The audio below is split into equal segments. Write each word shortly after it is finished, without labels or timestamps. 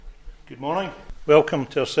Good morning. Welcome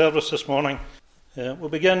to our service this morning. We'll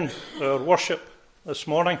begin our worship this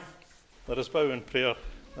morning. Let us bow in prayer.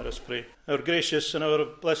 Let us pray. Our gracious and our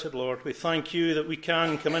blessed Lord, we thank you that we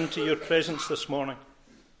can come into your presence this morning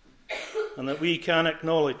and that we can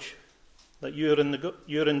acknowledge that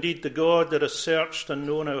you're indeed the God that has searched and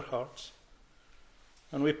known our hearts.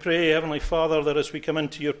 And we pray, Heavenly Father, that as we come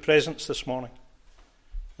into your presence this morning,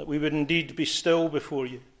 that we would indeed be still before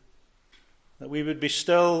you, that we would be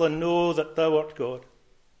still and know that thou art God.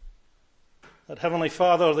 That, Heavenly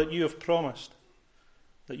Father, that you have promised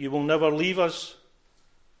that you will never leave us,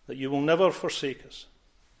 that you will never forsake us.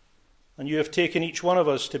 And you have taken each one of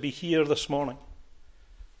us to be here this morning,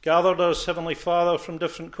 gathered us, Heavenly Father, from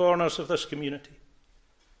different corners of this community.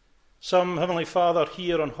 Some, Heavenly Father,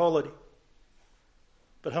 here on holiday.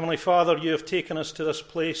 But, Heavenly Father, you have taken us to this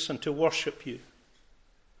place and to worship you.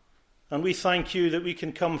 And we thank you that we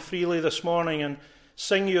can come freely this morning and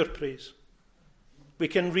sing your praise. We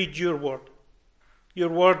can read your word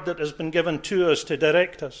that has been given to us to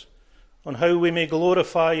direct us on how we may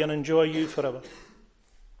glorify and enjoy you forever.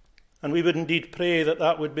 And we would indeed pray that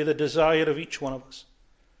that would be the desire of each one of us,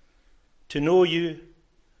 to know you,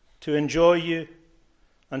 to enjoy you,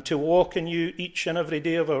 and to walk in you each and every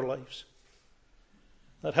day of our lives.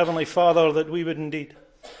 That, Heavenly Father, that we would indeed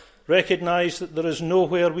recognize that there is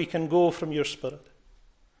nowhere we can go from your Spirit,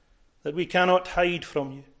 that we cannot hide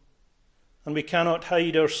from you, and we cannot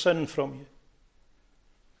hide our sin from you.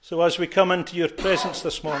 So as we come into your presence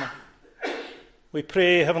this morning, we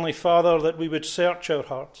pray, Heavenly Father, that we would search our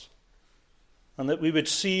hearts, and that we would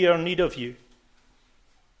see our need of you,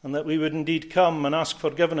 and that we would indeed come and ask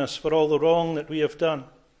forgiveness for all the wrong that we have done.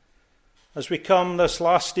 As we come this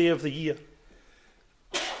last day of the year,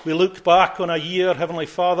 we look back on a year, Heavenly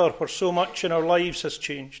Father, where so much in our lives has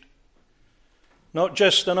changed. Not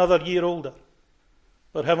just another year older,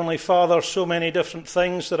 but, Heavenly Father, so many different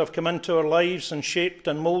things that have come into our lives and shaped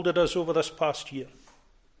and moulded us over this past year.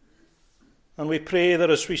 And we pray that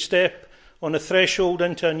as we step on the threshold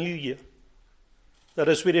into a new year, that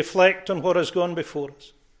as we reflect on what has gone before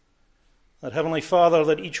us, that, Heavenly Father,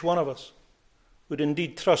 that each one of us would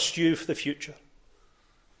indeed trust you for the future.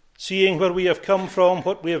 Seeing where we have come from,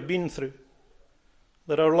 what we have been through,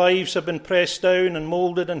 that our lives have been pressed down and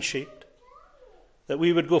moulded and shaped, that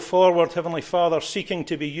we would go forward, Heavenly Father, seeking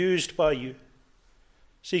to be used by you,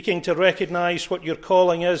 seeking to recognize what your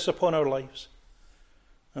calling is upon our lives,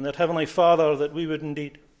 and that, Heavenly Father, that we would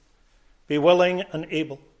indeed be willing and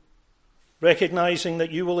able, recognizing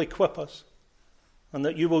that you will equip us and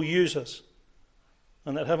that you will use us,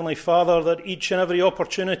 and that, Heavenly Father, that each and every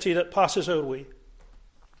opportunity that passes our way,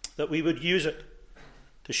 that we would use it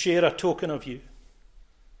to share a token of you.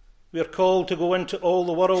 We are called to go into all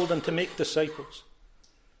the world and to make disciples.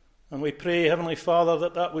 And we pray, Heavenly Father,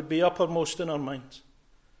 that that would be uppermost in our minds,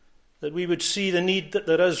 that we would see the need that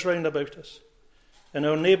there is round about us, in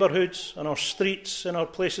our neighbourhoods, in our streets, in our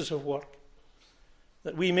places of work,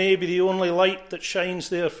 that we may be the only light that shines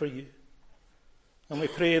there for you. And we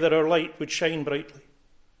pray that our light would shine brightly.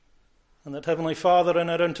 And that, Heavenly Father, in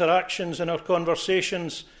our interactions, in our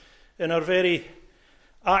conversations, in our very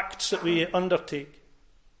acts that we undertake,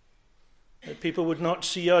 that people would not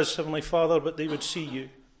see us, Heavenly Father, but they would see you.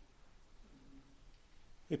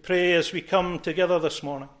 We pray as we come together this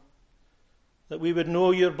morning that we would know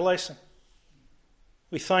your blessing.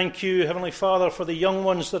 We thank you, Heavenly Father, for the young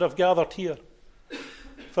ones that have gathered here,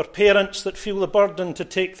 for parents that feel the burden to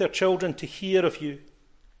take their children to hear of you,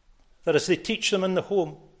 that as they teach them in the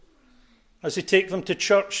home, as they take them to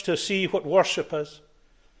church to see what worship is,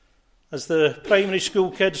 as the primary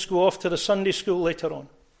school kids go off to the Sunday school later on,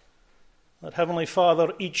 that, Heavenly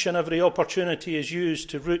Father, each and every opportunity is used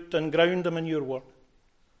to root and ground them in your word.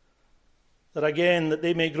 That again, that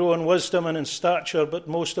they may grow in wisdom and in stature, but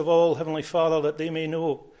most of all, Heavenly Father, that they may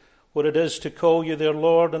know what it is to call you their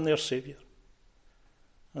Lord and their Saviour.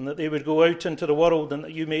 And that they would go out into the world and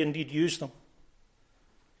that you may indeed use them.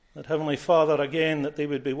 That, Heavenly Father, again, that they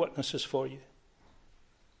would be witnesses for you.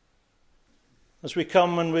 As we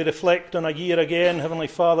come and we reflect on a year again, Heavenly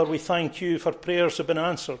Father, we thank you for prayers have been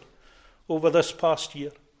answered over this past year.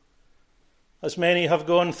 As many have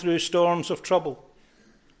gone through storms of trouble,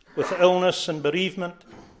 with illness and bereavement,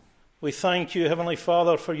 we thank you, Heavenly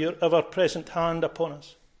Father, for your ever-present hand upon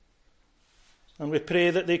us. And we pray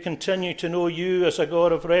that they continue to know you as a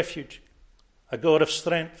God of refuge, a God of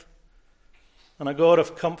strength, and a God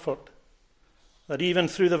of comfort, that even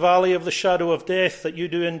through the valley of the shadow of death, that you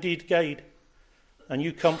do indeed guide and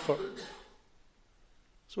you comfort.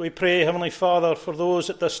 So we pray, Heavenly Father, for those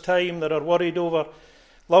at this time that are worried over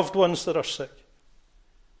loved ones that are sick.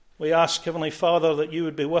 We ask, Heavenly Father, that you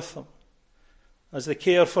would be with them, as they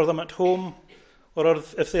care for them at home, or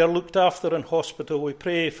if they are looked after in hospital. We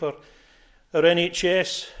pray for our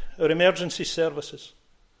NHS, our emergency services.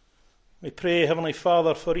 We pray, Heavenly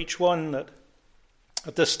Father, for each one that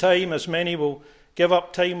at this time, as many will give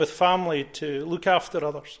up time with family to look after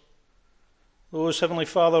others. Those, Heavenly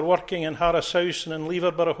Father, working in Harris House and in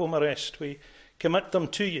Leverborough Home Arrest, we commit them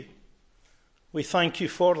to you. We thank you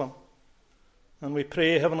for them. And we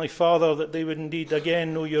pray, Heavenly Father, that they would indeed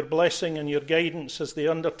again know your blessing and your guidance as they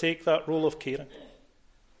undertake that role of caring.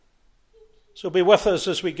 So be with us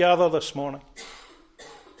as we gather this morning.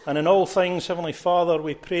 And in all things, Heavenly Father,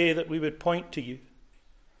 we pray that we would point to you.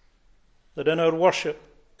 That in our worship,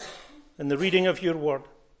 in the reading of your word,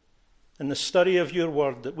 in the study of your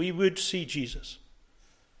word, that we would see Jesus,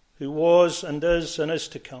 who was and is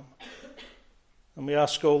to come. And we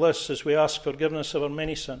ask all this as we ask forgiveness of our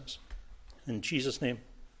many sins. In Jesus' name,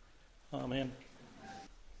 amen.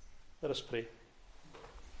 Let us pray.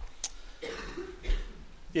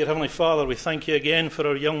 Dear Heavenly Father, we thank you again for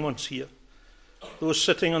our young ones here, those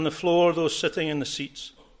sitting on the floor, those sitting in the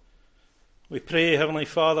seats. We pray, Heavenly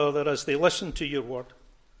Father, that as they listen to your word,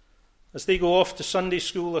 as they go off to Sunday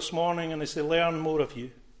school this morning and as they learn more of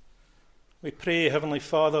you, we pray, Heavenly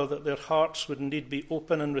Father, that their hearts would indeed be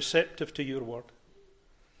open and receptive to your word,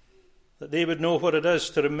 that they would know what it is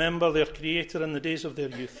to remember their Creator in the days of their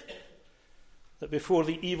youth, that before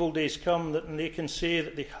the evil days come, that they can say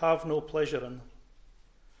that they have no pleasure in them.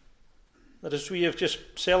 That as we have just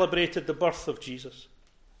celebrated the birth of Jesus,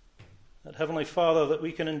 that, Heavenly Father, that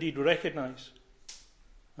we can indeed recognize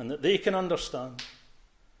and that they can understand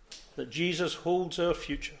that Jesus holds our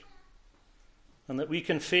future and that we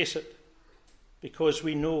can face it because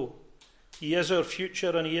we know he is our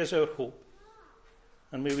future and he is our hope.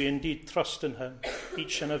 And may we indeed trust in him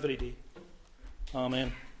each and every day.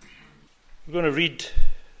 Amen. We're going to read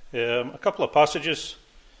a couple of passages,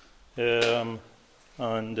 and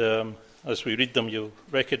as we read them, you'll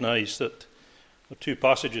recognize that there are two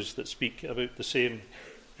passages that speak about the same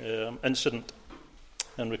incident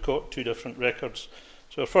and record two different records.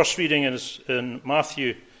 So our first reading is in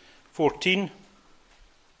Matthew 14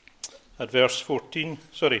 at verse 14.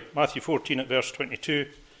 Matthew 14 at verse 22.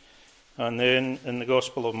 And then in the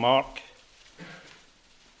Gospel of Mark.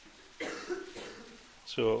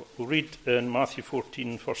 So we'll read in Matthew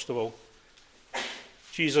 14 first of all.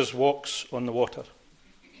 Jesus walks on the water.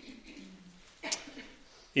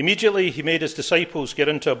 Immediately he made his disciples get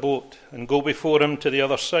into a boat and go before him to the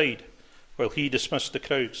other side, while he dismissed the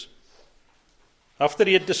crowds. After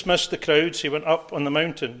he had dismissed the crowds, he went up on the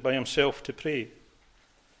mountain by himself to pray.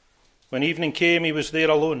 When evening came, he was there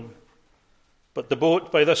alone. But the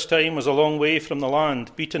boat by this time was a long way from the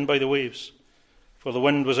land, beaten by the waves, for the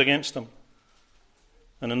wind was against them.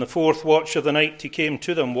 And in the fourth watch of the night he came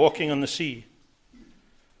to them, walking on the sea.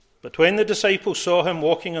 But when the disciples saw him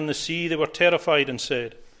walking on the sea, they were terrified and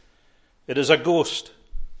said, "It is a ghost."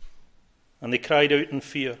 And they cried out in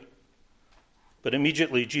fear. But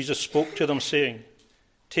immediately Jesus spoke to them, saying,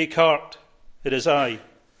 "Take heart, it is I.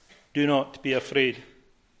 Do not be afraid."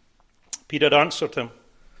 Peter answered him,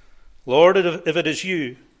 "Lord, if it is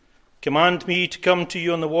you, command me to come to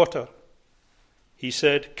you on the water." He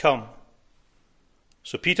said, "Come."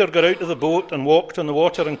 So Peter got out of the boat and walked on the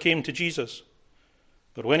water and came to Jesus.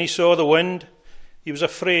 But when he saw the wind, he was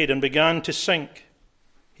afraid and began to sink.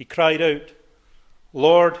 He cried out,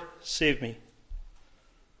 "Lord, save me."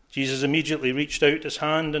 Jesus immediately reached out his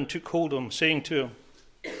hand and took hold of him, saying to him,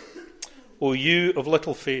 "O you of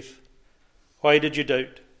little faith, why did you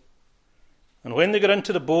doubt?" And when they got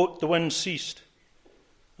into the boat, the wind ceased,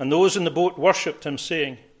 and those in the boat worshipped him,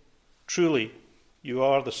 saying, "Truly, you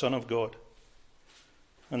are the Son of God."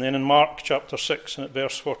 And then in Mark chapter 6 and at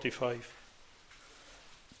verse 45.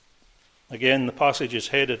 Again, the passage is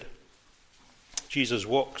headed, Jesus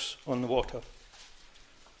walks on the water.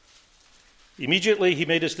 Immediately he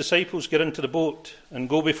made his disciples get into the boat and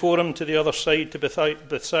go before him to the other side to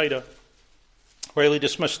Bethsaida, while he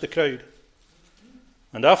dismissed the crowd.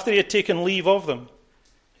 And after he had taken leave of them,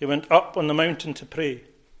 he went up on the mountain to pray.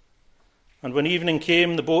 And when evening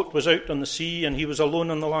came, the boat was out on the sea, and he was alone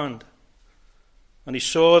on the land. And he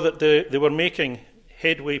saw that they were making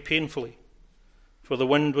headway painfully, for the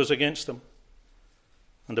wind was against them.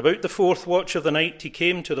 And about the fourth watch of the night he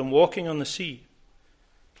came to them walking on the sea.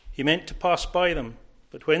 He meant to pass by them,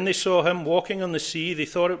 but when they saw him walking on the sea, they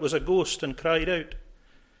thought it was a ghost and cried out,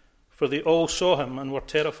 for they all saw him and were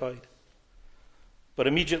terrified. But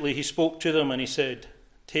immediately he spoke to them and he said,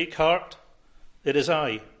 "Take heart, it is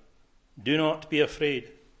I. Do not be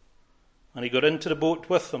afraid." And he got into the boat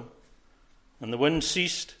with them, and the wind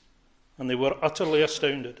ceased, and they were utterly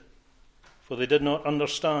astounded, for they did not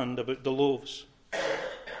understand about the loaves,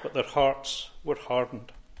 but their hearts were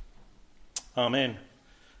hardened. Amen.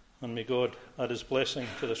 And may God add his blessing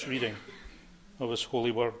to this reading of his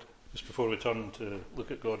holy word. Just before we turn to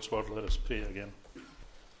look at God's word, let us pray again.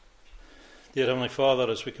 Dear Heavenly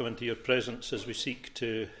Father, as we come into your presence, as we seek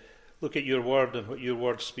to look at your word and what your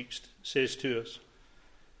word says to us,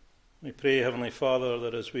 we pray, Heavenly Father,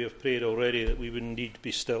 that as we have prayed already, that we would indeed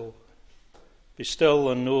be still. Be still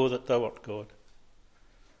and know that thou art God.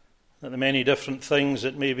 That the many different things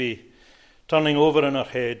that may be turning over in our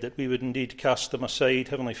head, that we would indeed cast them aside,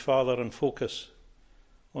 Heavenly Father, and focus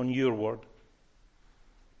on your word.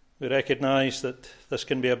 We recognise that this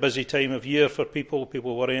can be a busy time of year for people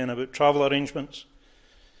worrying about travel arrangements,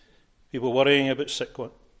 people worrying about sick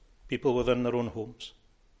ones, people within their own homes.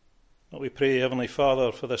 But we pray, Heavenly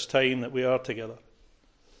Father, for this time that we are together,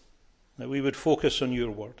 that we would focus on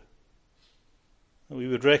your word, that we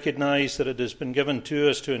would recognise that it has been given to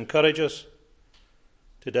us to encourage us,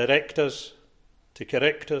 to direct us, to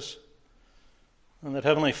correct us, and that,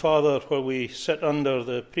 Heavenly Father, where we sit under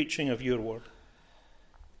the preaching of your word,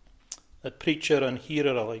 that preacher and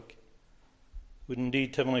hearer alike would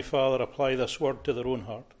indeed, Heavenly Father, apply this word to their own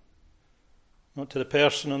heart, not to the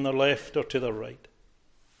person on their left or to their right,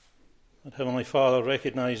 but, Heavenly Father,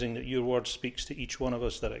 recognising that your word speaks to each one of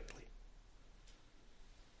us directly.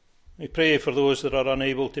 We pray for those that are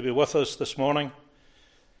unable to be with us this morning.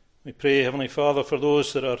 We pray, Heavenly Father, for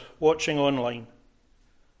those that are watching online,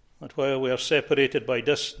 that while we are separated by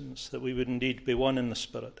distance, that we would indeed be one in the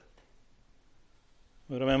Spirit.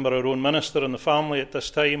 We remember our own minister and the family at this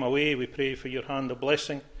time away. We pray for your hand of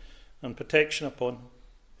blessing and protection upon them.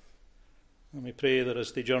 And we pray that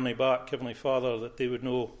as they journey back, Heavenly Father, that they would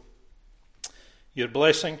know your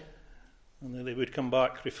blessing and that they would come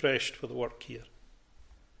back refreshed for the work here.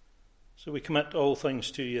 So we commit all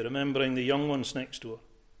things to you, remembering the young ones next door.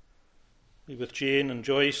 Be with Jane and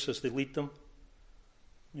Joyce as they lead them.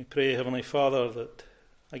 We pray, Heavenly Father, that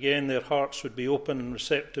again their hearts would be open and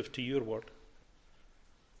receptive to your word,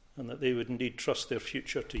 and that they would indeed trust their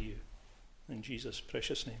future to you. In Jesus'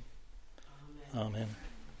 precious name. Amen. Amen.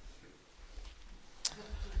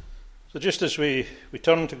 So just as we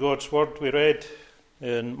turn to God's word, we read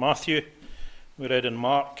in Matthew, we read in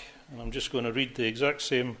Mark, and I'm just going to read the exact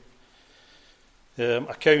same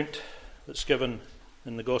account that's given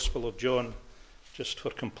in the Gospel of John, just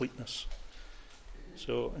for completeness.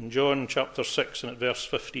 So in John chapter 6 and at verse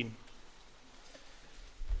 15,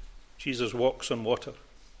 Jesus walks on water.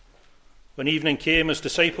 When evening came, his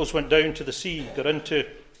disciples went down to the sea, got into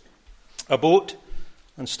a boat,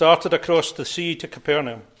 and started across the sea to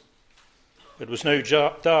Capernaum. It was now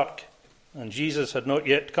dark, and Jesus had not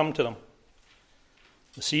yet come to them.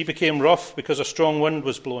 The sea became rough because a strong wind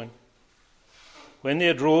was blowing. When they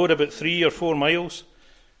had rowed about 3 or 4 miles,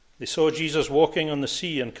 they saw Jesus walking on the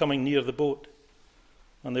sea and coming near the boat,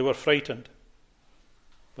 and they were frightened.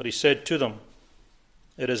 But he said to them,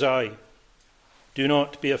 "It is I. Do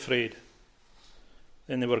not be afraid."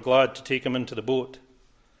 Then they were glad to take him into the boat,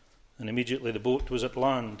 and immediately the boat was at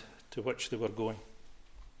land to which they were going.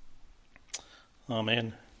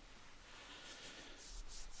 Amen.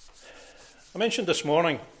 I mentioned this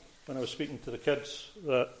morning when I was speaking to the kids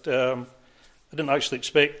that I didn't actually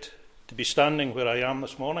expect to be standing where I am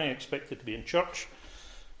this morning. I expected to be in church.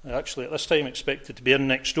 I actually at this time expected to be in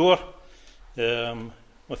next door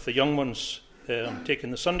with the young ones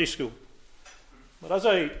taking the Sunday school. But as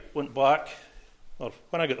I went back, or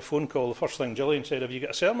when I got the phone call, the first thing Gillian said, "Have you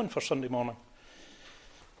got a sermon for Sunday morning?"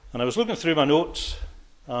 And I was looking through my notes,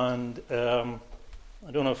 and I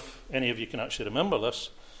don't know if any of you can actually remember this,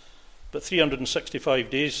 but 365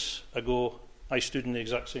 days ago, I stood in the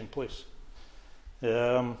exact same place.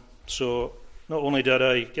 So not only did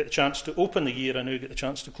I get the chance to open the year, I now get the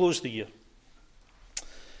chance to close the year.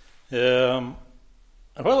 And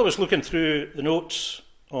while I was looking through the notes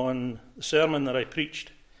on the sermon that I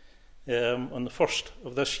preached on the first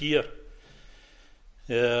of this year,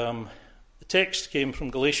 the text came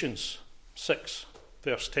from Galatians 6,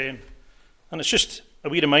 verse 10. And it's just a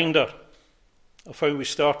wee reminder of how we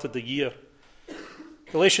started the year.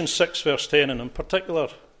 Galatians 6, verse 10, and in particular,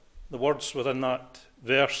 the words within that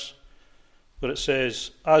verse where it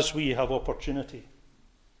says, "As we have opportunity."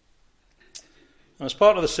 And as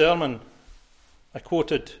part of the sermon, I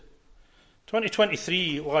quoted,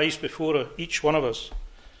 2023 lies before each one of us,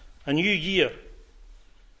 a new year.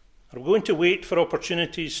 Are we going to wait for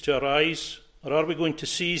opportunities to arise, or are we going to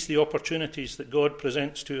seize the opportunities that God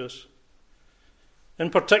presents to us? In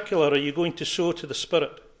particular, are you going to sow to the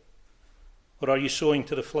Spirit, or are you sowing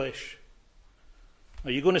to the flesh?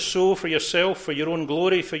 Are you going to sow for yourself, for your own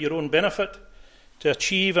glory, for your own benefit, to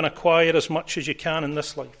achieve and acquire as much as you can in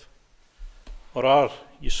this life? Or are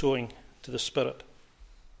you sowing to the Spirit?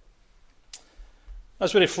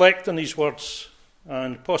 As we reflect on these words,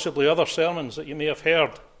 and possibly other sermons that you may have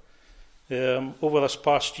heard over this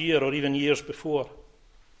past year or even years before,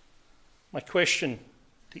 my question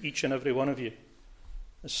to each and every one of you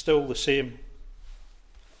is still the same.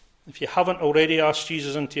 If you haven't already asked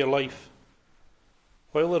Jesus into your life,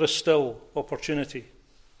 while there is still opportunity,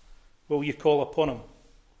 will you call upon him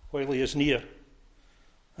while he is near,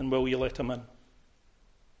 and will you let him in?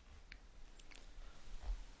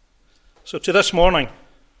 So to this morning,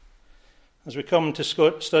 as we come to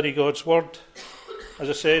study God's Word, as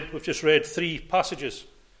I said, we've just read 3 passages,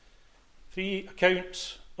 3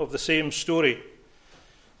 accounts of the same story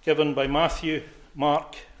given by Matthew,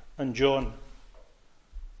 Mark, and John.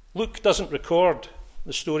 Luke doesn't record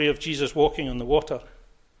the story of Jesus walking on the water,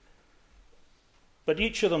 but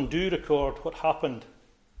each of them do record what happened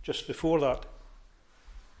just before that.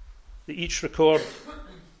 They each record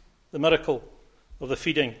the miracle of the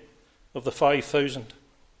feeding of the 5,000.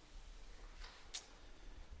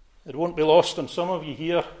 It won't be lost on some of you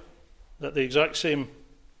here that the exact same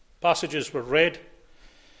passages were read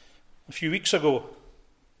a few weeks ago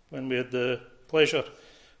when we had the pleasure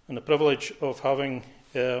and the privilege of having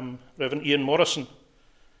Reverend Ian Morrison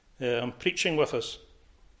preaching with us.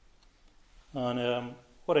 And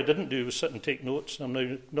what I didn't do was sit and take notes. I'm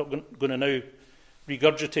now not going to now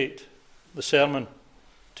regurgitate the sermon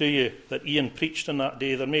to you that Ian preached on that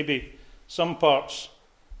day. There may be some parts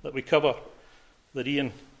that we cover that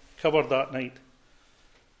Ian covered that night.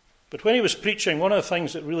 But when he was preaching, one of the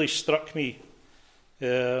things that really struck me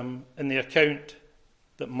in the account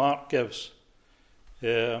that Mark gives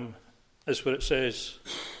is where it says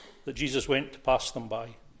that Jesus went to pass them by.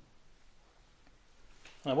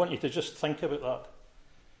 And I want you to just think about that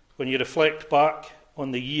when you reflect back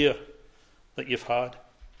on the year that you've had.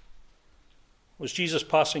 Was Jesus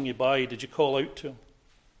passing you by? Did you call out to him?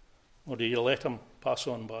 Or did you let him pass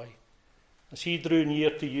on by? As he drew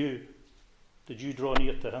near to you, did you draw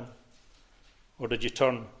near to him? Or did you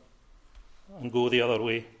turn and go the other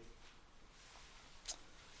way?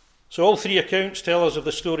 So all 3 accounts tell us of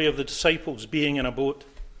the story of the disciples being in a boat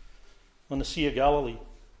on the Sea of Galilee.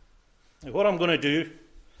 Now what I'm going to do,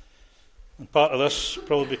 and part of this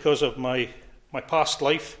probably because of my past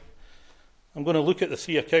life, I'm going to look at the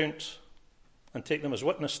 3 accounts and take them as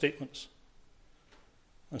witness statements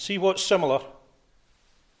and see what's similar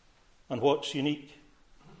and what's unique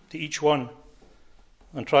to each one,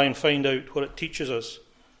 and try and find out what it teaches us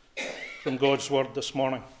from God's Word this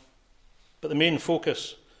morning. But the main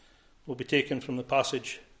focus will be taken from the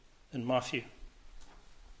passage in Matthew.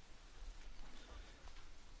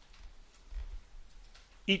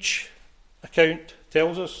 Each account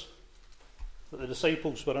tells us that the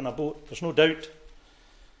disciples were in a boat. There's no doubt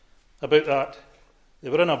about that. They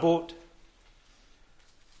were in a boat.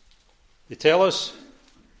 They tell us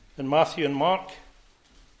in Matthew and Mark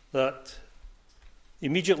that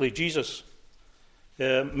immediately Jesus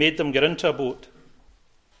made them get into a boat.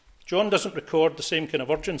 John doesn't record the same kind of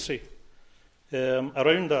urgency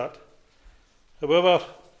around that. However,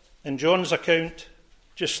 in John's account,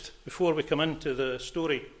 just before we come into the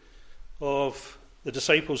story of the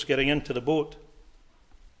disciples getting into the boat,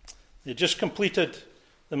 they just completed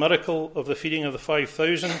the miracle of the feeding of the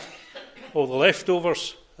 5,000. All the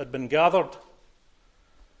leftovers had been gathered,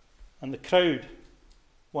 and the crowd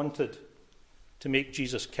wanted to make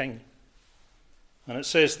Jesus king. And it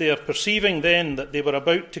says there, perceiving then that they were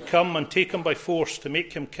about to come and take him by force to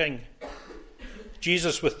make him king,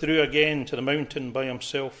 Jesus withdrew again to the mountain by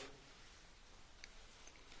himself.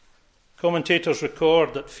 Commentators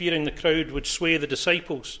record that fearing the crowd would sway the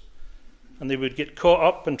disciples and they would get caught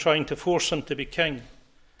up in trying to force him to be king,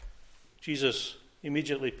 Jesus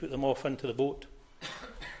immediately put them off into the boat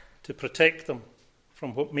to protect them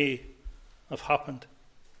from what may have happened.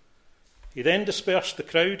 He then dispersed the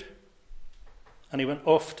crowd and he went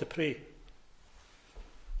off to pray.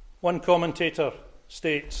 One commentator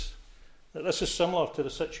states that this is similar to the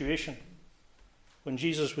situation when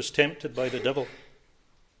Jesus was tempted by the devil,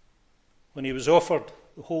 when he was offered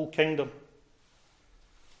the whole kingdom.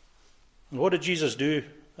 And what did Jesus do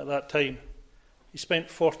at that time? He spent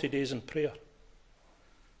 40 days in prayer.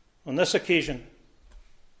 On this occasion,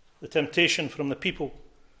 the temptation from the people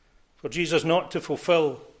for Jesus not to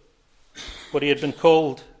fulfill what he had been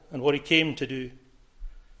called and what he came to do,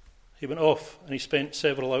 he went off and he spent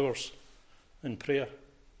several hours in prayer.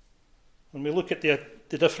 When we look at the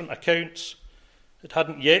different accounts, it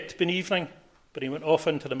hadn't yet been evening, but he went off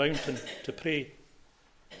into the mountain to pray.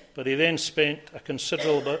 But he then spent a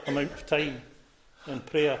considerable amount of time in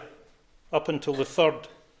prayer up until the third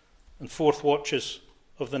and fourth watches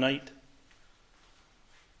of the night.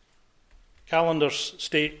 Calendars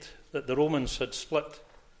state that the Romans had split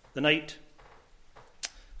the night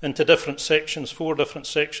into different sections, 4 different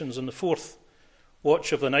sections, and the fourth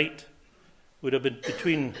watch of the night would have been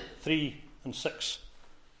between 3 and 6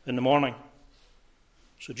 in the morning.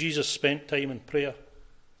 So Jesus spent time in prayer.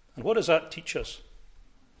 And what does that teach us?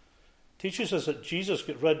 It teaches us that Jesus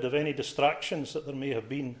got rid of any distractions that there may have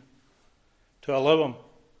been to allow him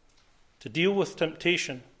to deal with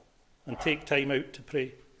temptation and take time out to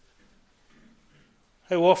pray.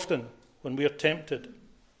 How often, when we are tempted,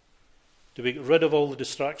 do we get rid of all the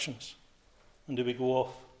distractions and do we go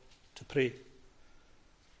off to pray?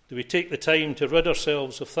 Do we take the time to rid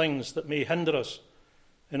ourselves of things that may hinder us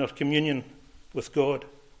in our communion with God?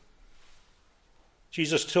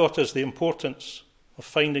 Jesus taught us the importance of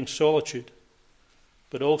finding solitude,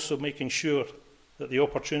 but also making sure that the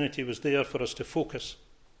opportunity was there for us to focus,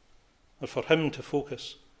 or for him to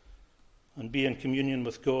focus, and be in communion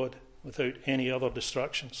with God without any other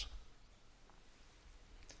distractions.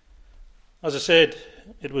 As I said,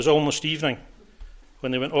 it was almost evening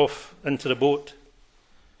when they went off into the boat.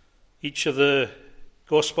 Each of the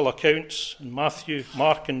Gospel accounts, in Matthew,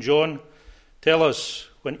 Mark and John, tell us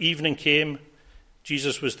when evening came,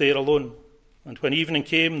 Jesus was there alone. And when evening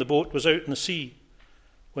came, the boat was out in the sea.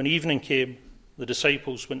 When evening came, the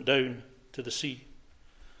disciples went down to the sea.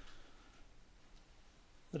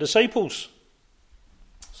 The disciples,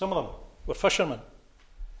 some of them, were fishermen.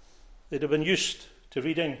 They'd have been used to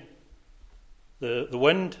reading the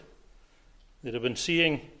wind. They'd have been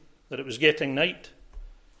seeing that it was getting night.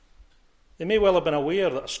 They may well have been aware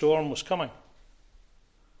that a storm was coming,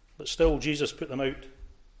 but still Jesus put them out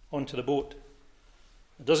onto the boat.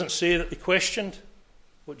 It doesn't say that they questioned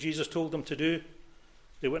what Jesus told them to do.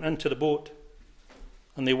 They went into the boat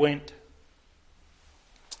and they went.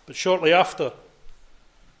 But shortly after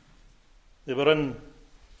they were in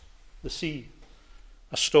the sea,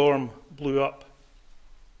 a storm blew up.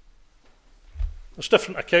 There's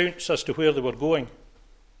different accounts as to where they were going.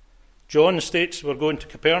 John states they were going to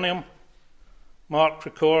Capernaum. Mark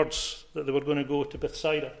records that they were going to go to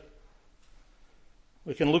Bethsaida.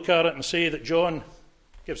 We can look at it and say that John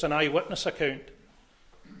gives an eyewitness account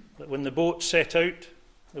that when the boat set out,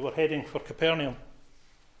 they were heading for Capernaum.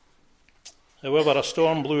 However, a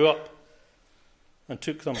storm blew up and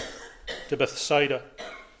took them to Bethsaida.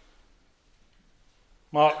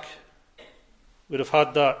 Mark would have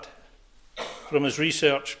had that from his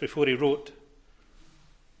research before he wrote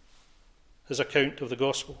his account of the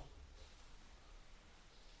gospel.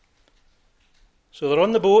 So they're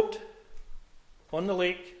on the boat, on the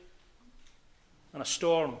lake, and a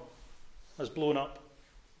storm has blown up.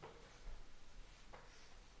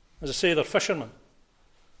 As I say, they're fishermen.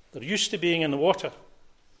 They're used to being in the water,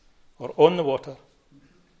 or on the water,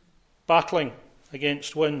 battling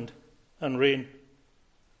against wind and rain.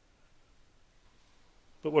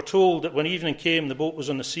 But we're told that when evening came, the boat was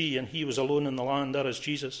on the sea, and he was alone in the land. That is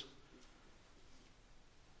Jesus.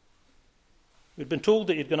 We'd been told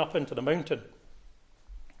that he'd gone up into the mountain.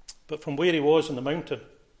 But from where he was in the mountain,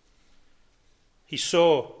 he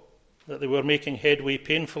saw that they were making headway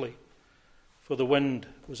painfully, for the wind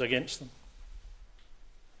was against them.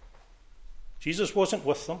 Jesus wasn't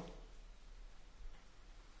with them,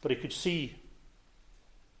 but he could see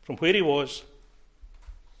from where he was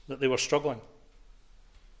that they were struggling.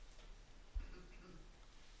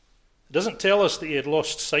 It doesn't tell us that he had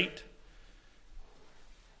lost sight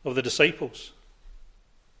of the disciples.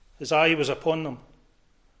 His eye was upon them,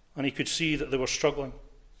 and he could see that they were struggling.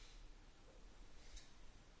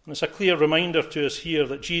 And it's a clear reminder to us here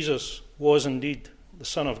that Jesus was indeed the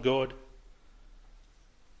Son of God.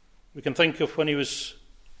 We can think of when he was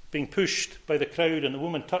being pushed by the crowd and the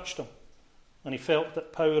woman touched him, and he felt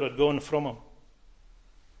that power had gone from him.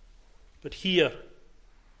 But here,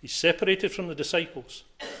 he's separated from the disciples,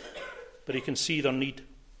 but he can see their need.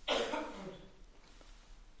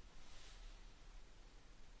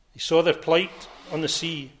 He saw their plight on the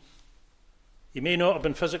sea. He may not have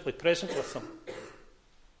been physically present with them,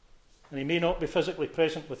 and he may not be physically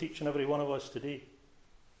present with each and every one of us today,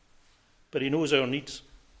 but he knows our needs.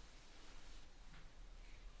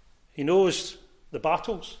 He knows the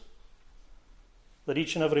battles that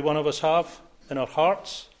each and every one of us have in our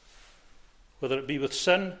hearts, whether it be with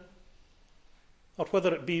sin, or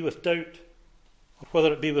whether it be with doubt, or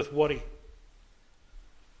whether it be with worry.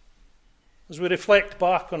 As we reflect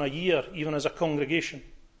back on a year, even as a congregation,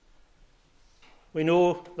 we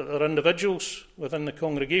know that there are individuals within the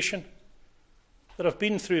congregation that have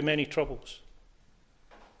been through many troubles.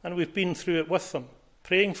 And we've been through it with them,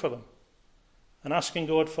 praying for them and asking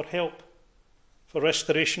God for help, for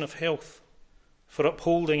restoration of health, for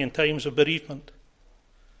upholding in times of bereavement.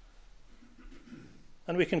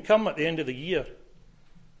 And we can come at the end of the year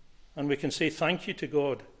and we can say thank you to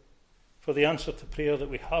God for the answer to prayer that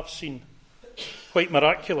we have seen, quite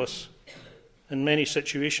miraculous in many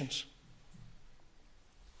situations.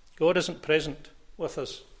 God isn't present with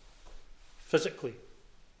us physically,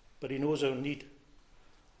 but he knows our need,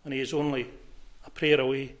 and he is only a prayer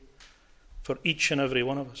away for each and every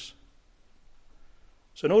one of us.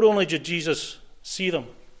 So not only did Jesus see them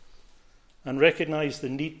and recognize the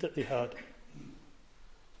need that they had,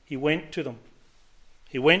 he went to them.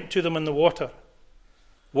 He went to them in the water,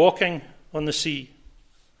 walking on the sea.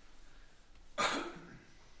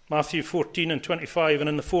 Matthew 14:25, and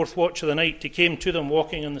in the fourth watch of the night he came to them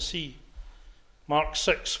walking on the sea. Mark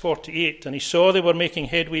 6:48, and he saw they were making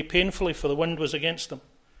headway painfully, for the wind was against them.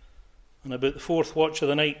 And about the fourth watch of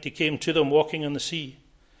the night he came to them walking on the sea.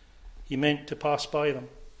 He meant to pass by them.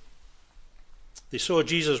 They saw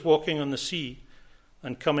Jesus walking on the sea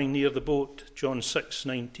and coming near the boat, John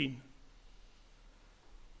 6:19.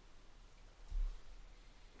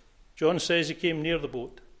 John says he came near the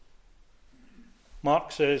boat.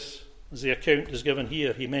 Mark says, as the account is given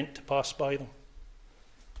here, he meant to pass by them.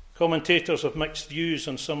 Commentators have mixed views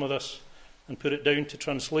on some of this and put it down to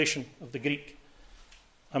translation of the Greek.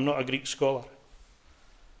 I'm not a Greek scholar.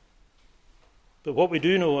 But what we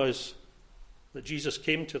do know is that Jesus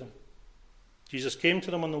came to them. Jesus came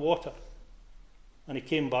to them on the water, and he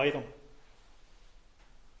came by them.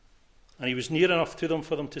 And he was near enough to them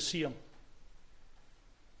for them to see him.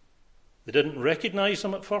 They didn't recognize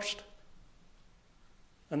him at first,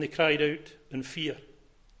 and they cried out in fear.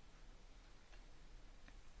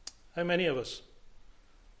 How many of us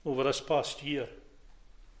over this past year,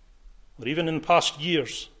 or even in past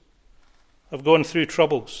years, have gone through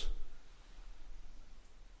troubles,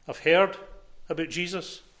 have heard about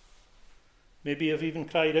Jesus, maybe have even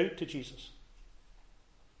cried out to Jesus,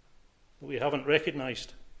 but we haven't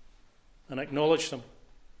recognized and acknowledged him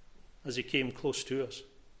as he came close to us?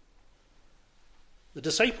 The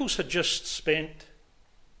disciples had just spent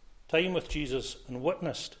time with Jesus and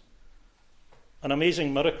witnessed an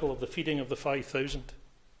amazing miracle of the feeding of the 5,000.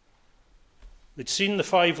 They'd seen the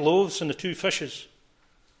 5 loaves and the 2 fishes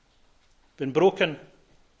been broken,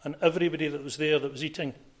 and everybody that was there that was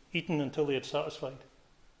eaten until they had satisfied.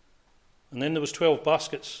 And then there was 12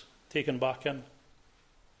 baskets taken back in.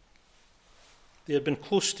 They had been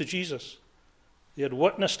close to Jesus. They had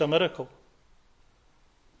witnessed a miracle.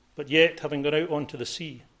 But yet, having gone out onto the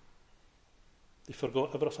sea, they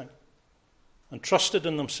forgot everything and trusted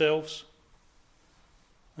in themselves.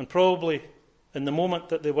 And probably in the moment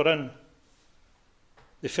that they were in,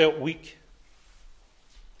 they felt weak.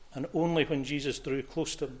 And only when Jesus drew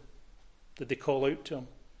close to them did they call out to him.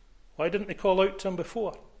 Why didn't they call out to him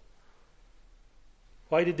before?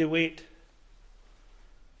 Why did they wait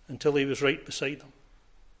until he was right beside them?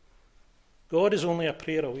 God is only a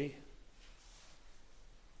prayer away.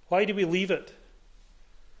 Why do we leave it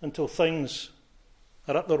until things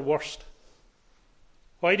are at their worst?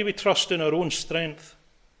 Why do we trust in our own strength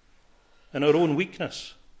and our own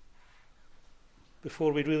weakness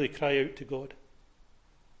before we really cry out to God?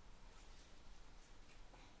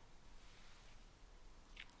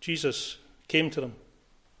 Jesus came to them.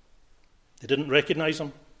 They didn't recognize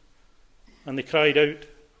him, and they cried out.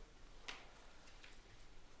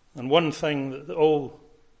 And one thing that all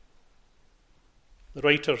the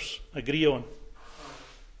writers agree on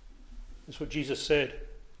is what Jesus said.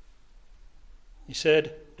 He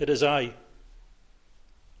said, "It is I.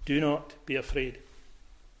 Do not be afraid."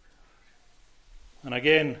 And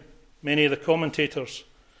again, many of the commentators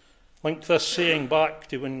linked this saying back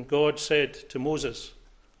to when God said to Moses,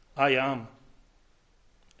 "I am.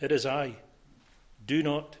 It is I. Do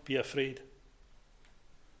not be afraid."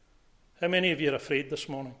 How many of you are afraid this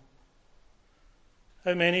morning?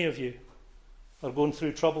 How many of you are going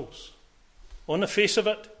through troubles? On the face of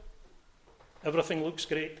it, everything looks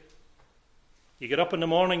great. You get up in the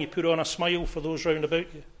morning, you put on a smile for those round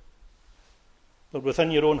about you. But within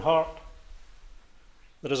your own heart,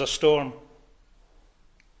 there is a storm.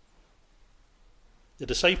 The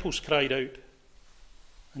disciples cried out,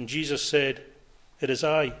 and Jesus said, "It is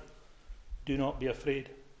I. Do not be afraid."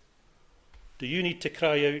 Do you need to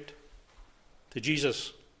cry out to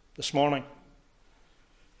Jesus this morning?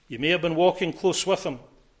 You may have been walking close with him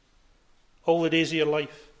all the days of your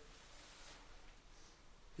life.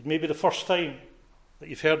 It may be the first time that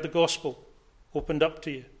you've heard the gospel opened up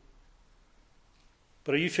to you.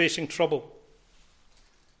 But are you facing trouble?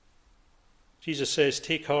 Jesus says,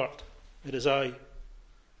 "Take heart, it is I.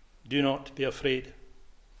 Do not be afraid."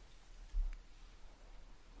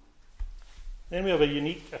 Then we have a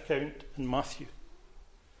unique account in Matthew.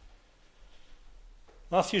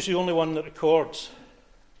 Matthew's the only one that records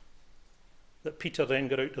that Peter then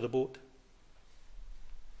got out of the boat.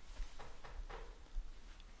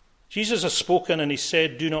 Jesus has spoken and he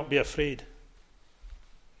said, "Do not be afraid."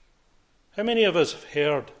 How many of us have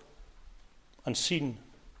heard and seen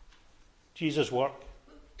Jesus work?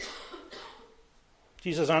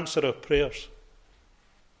 Jesus answered our prayers,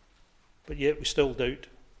 but yet we still doubt.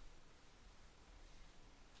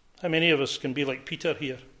 How many of us can be like Peter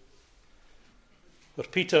here, where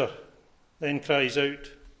Peter then cries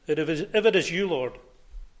out, "If it is you, Lord,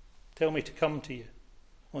 tell me to come to you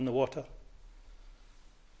on the water."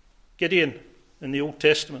 Gideon, in the Old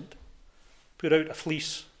Testament, put out a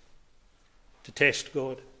fleece to test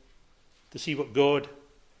God, to see what God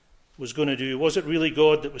was going to do. Was it really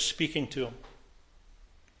God that was speaking to him?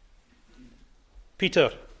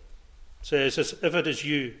 Peter says, "If it is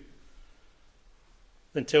you,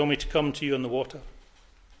 then tell me to come to you on the water."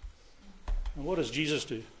 And what does Jesus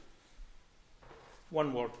do?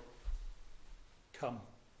 One word: come.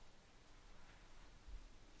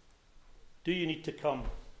 Do you need to come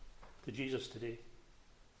to Jesus today?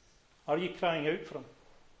 Are you crying out for him?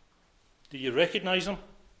 Do you recognize him?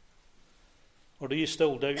 Or do you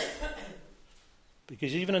still doubt?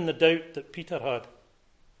 Because even in the doubt that Peter had,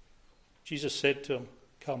 Jesus said to him,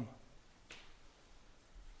 "Come."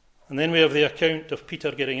 And then we have the account of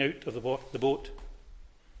Peter getting out of the boat.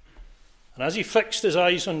 And as he fixed his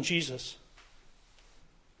eyes on Jesus,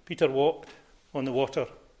 Peter walked on the water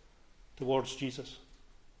towards Jesus.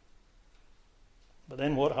 But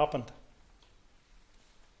then what happened?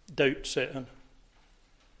 Doubt set in.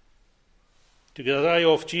 Took his eye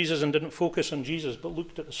off Jesus and didn't focus on Jesus, but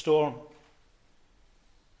looked at the storm.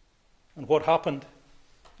 And what happened?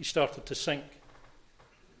 He started to sink.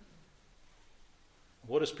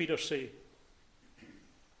 What does Peter say?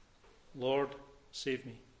 "Lord, save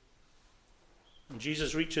me." And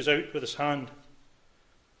Jesus reaches out with his hand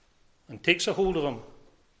and takes a hold of him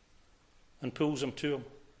and pulls him to him.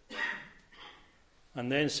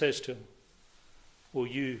 And then says to him, "O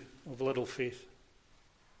you of little faith."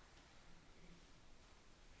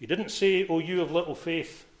 He didn't say, "O you of little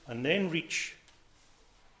faith," and then reach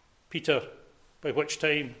Peter, by which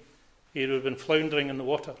time he would have been floundering in the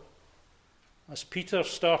water. As Peter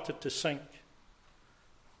started to sink,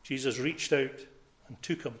 Jesus reached out and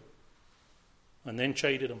took him, and then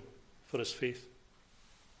chided him for his faith.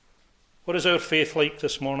 What is our faith like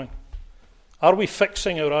this morning? Are we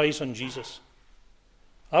fixing our eyes on Jesus?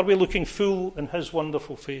 Are we looking full in his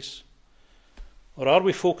wonderful face? Or are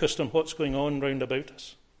we focused on what's going on round about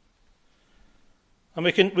us? And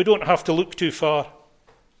we don't have to look too far.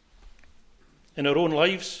 In our own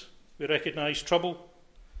lives, we recognise trouble.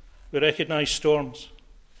 We recognise storms.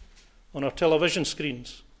 On our television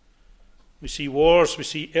screens, we see wars, we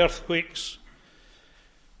see earthquakes,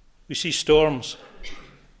 we see storms.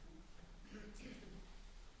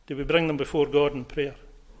 Do we bring them before God in prayer?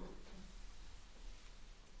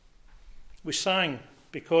 We sang,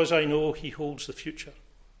 "Because I know he holds the future."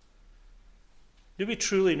 Do we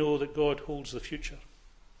truly know that God holds the future?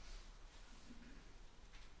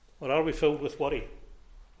 Or are we filled with worry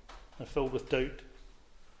and filled with doubt?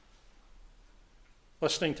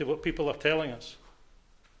 Listening to what people are telling us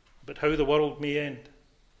about how the world may end?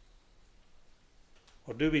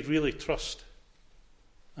 Or do we really trust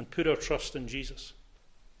and put our trust in Jesus?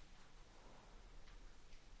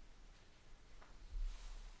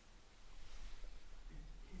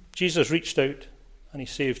 Jesus reached out and he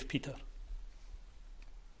saved Peter.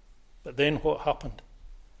 But then what happened?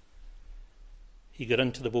 He got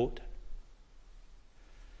into the boat.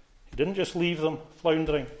 He didn't just leave them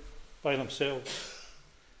floundering by themselves.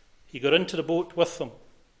 He got into the boat with them.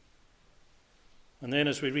 And then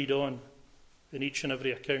as we read on, in each and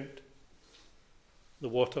every account, the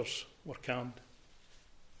waters were calmed.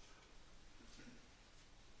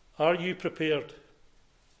 Are you prepared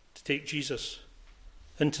to take Jesus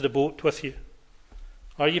into the boat with you?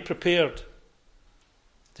 Are you prepared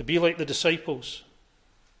to be like the disciples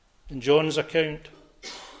in John's account,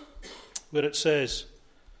 where it says,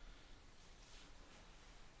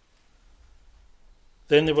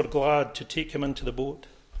 "Then they were glad to take him into the boat"?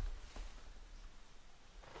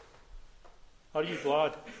 Are you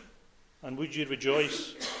glad? And would you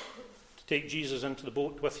rejoice to take Jesus into the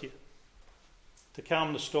boat with you, to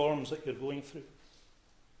calm the storms that you're going through?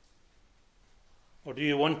 Or do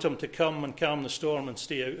you want him to come and calm the storm and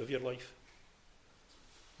stay out of your life?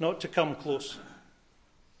 Not to come close,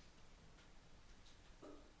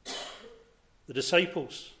 The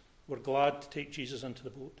disciples were glad to take Jesus into the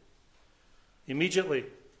boat. Immediately,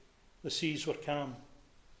 the seas were calm,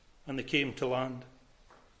 and they came to land.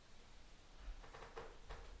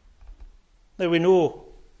 Now we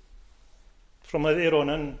know from there on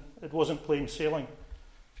in, it wasn't plain sailing,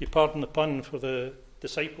 if you pardon the pun, for the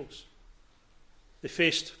disciples. They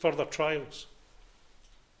faced further trials.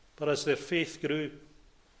 But as their faith grew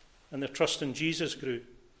and their trust in Jesus grew,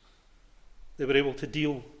 they were able to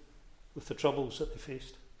deal with the troubles that they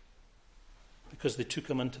faced because they took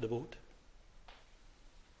him into the boat.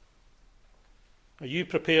 Are you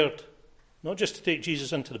prepared not just to take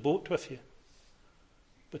Jesus into the boat with you,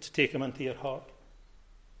 but to take him into your heart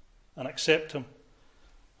and accept him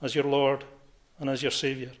as your Lord and as your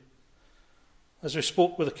Saviour? As we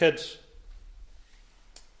spoke with the kids,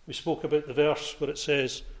 we spoke about the verse where it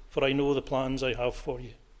says, "For I know the plans I have for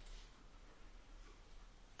you."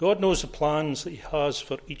 God knows the plans that he has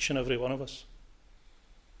for each and every one of us.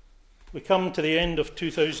 We come to the end of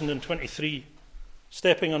 2023,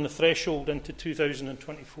 stepping on the threshold into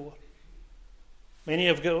 2024. Many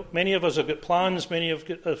of us have got plans, many of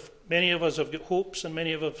us have got hopes, and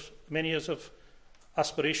many of us have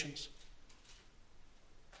aspirations.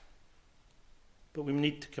 But we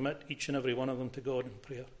need to commit each and every one of them to God in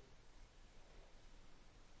prayer.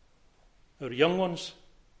 Our young ones,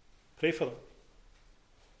 pray for them.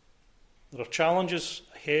 There are challenges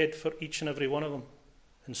ahead for each and every one of them,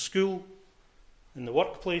 in school, in the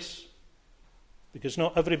workplace, because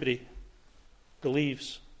not everybody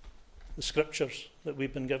believes the scriptures that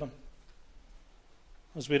we've been given.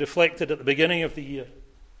 As we reflected at the beginning of the year,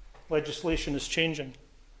 legislation is changing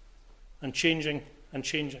and changing and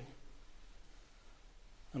changing.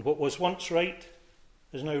 And what was once right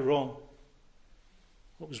is now wrong.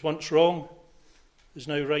 What was once wrong is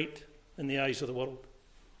now right in the eyes of the world.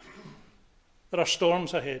 There are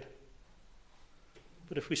storms ahead.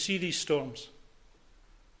 But if we see these storms,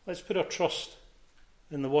 let's put our trust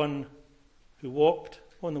in the one who walked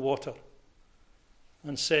on the water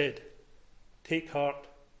and said, "Take heart,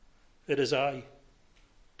 it is I.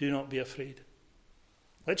 Do not be afraid."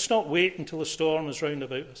 Let's not wait until the storm is round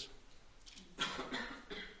about us.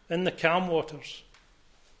 In the calm waters,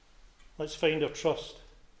 let's find our trust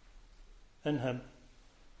in him.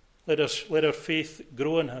 Let our faith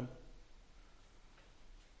grow in him.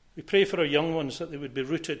 We pray for our young ones that they would be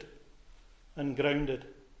rooted and grounded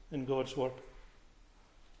in God's word.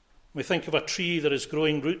 We think of a tree that is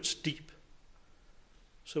growing roots deep,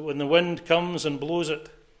 so when the wind comes and blows it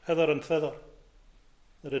hither and thither,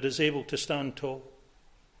 that it is able to stand tall.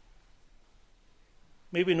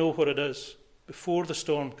 May we know what it is before the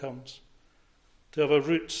storm comes, to have our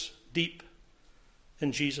roots deep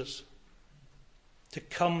in Jesus, to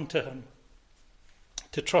come to him,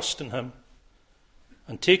 to trust in him,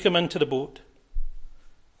 and take him into the boat,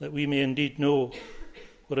 that we may indeed know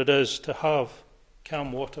what it is to have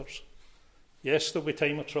calm waters. Yes, there'll be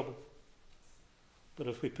time of trouble, but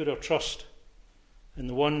if we put our trust in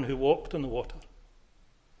the one who walked on the water,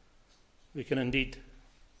 we can indeed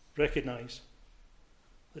recognise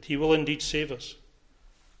that he will indeed save us,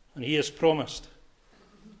 and he has promised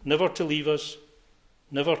never to leave us,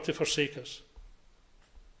 never to forsake us.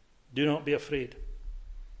 Do not be afraid.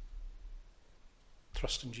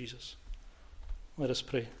 Trust in Jesus. Let us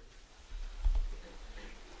pray.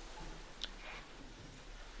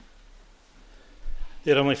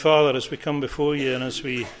 Dear Heavenly Father, as we come before you and as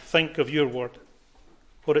we think of your word,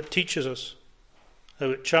 what it teaches us, how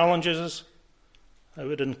it challenges us, how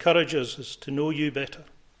it encourages us to know you better.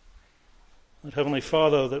 That, Heavenly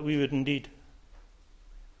Father, that we would indeed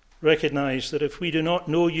recognise that if we do not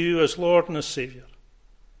know you as Lord and as Saviour,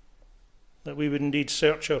 that we would indeed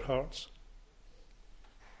search our hearts,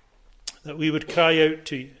 that we would cry out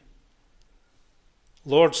to you,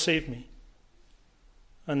 "Lord, save me,"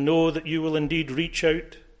 and know that you will indeed reach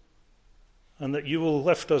out and that you will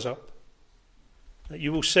lift us up, that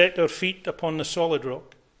you will set our feet upon the solid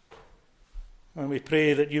rock. And we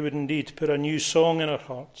pray that you would indeed put a new song in our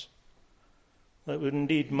hearts, that would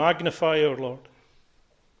indeed magnify our Lord,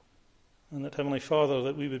 and that, Heavenly Father,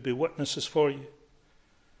 that we would be witnesses for you,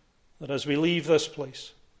 that as we leave this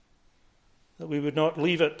place, that we would not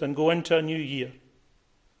leave it and go into a new year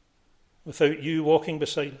without you walking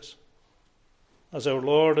beside us as our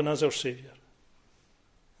Lord and as our Saviour.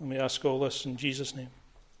 And we ask all this in Jesus' name.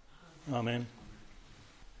 Amen.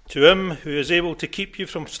 To him who is able to keep you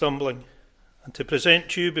from stumbling and to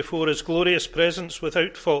present you before his glorious presence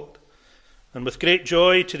without fault, and with great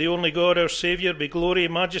joy, to the only God our Saviour, be glory,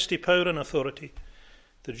 majesty, power and authority,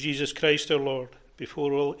 through Jesus Christ our Lord,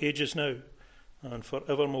 before all ages now and for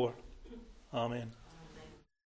evermore. Amen.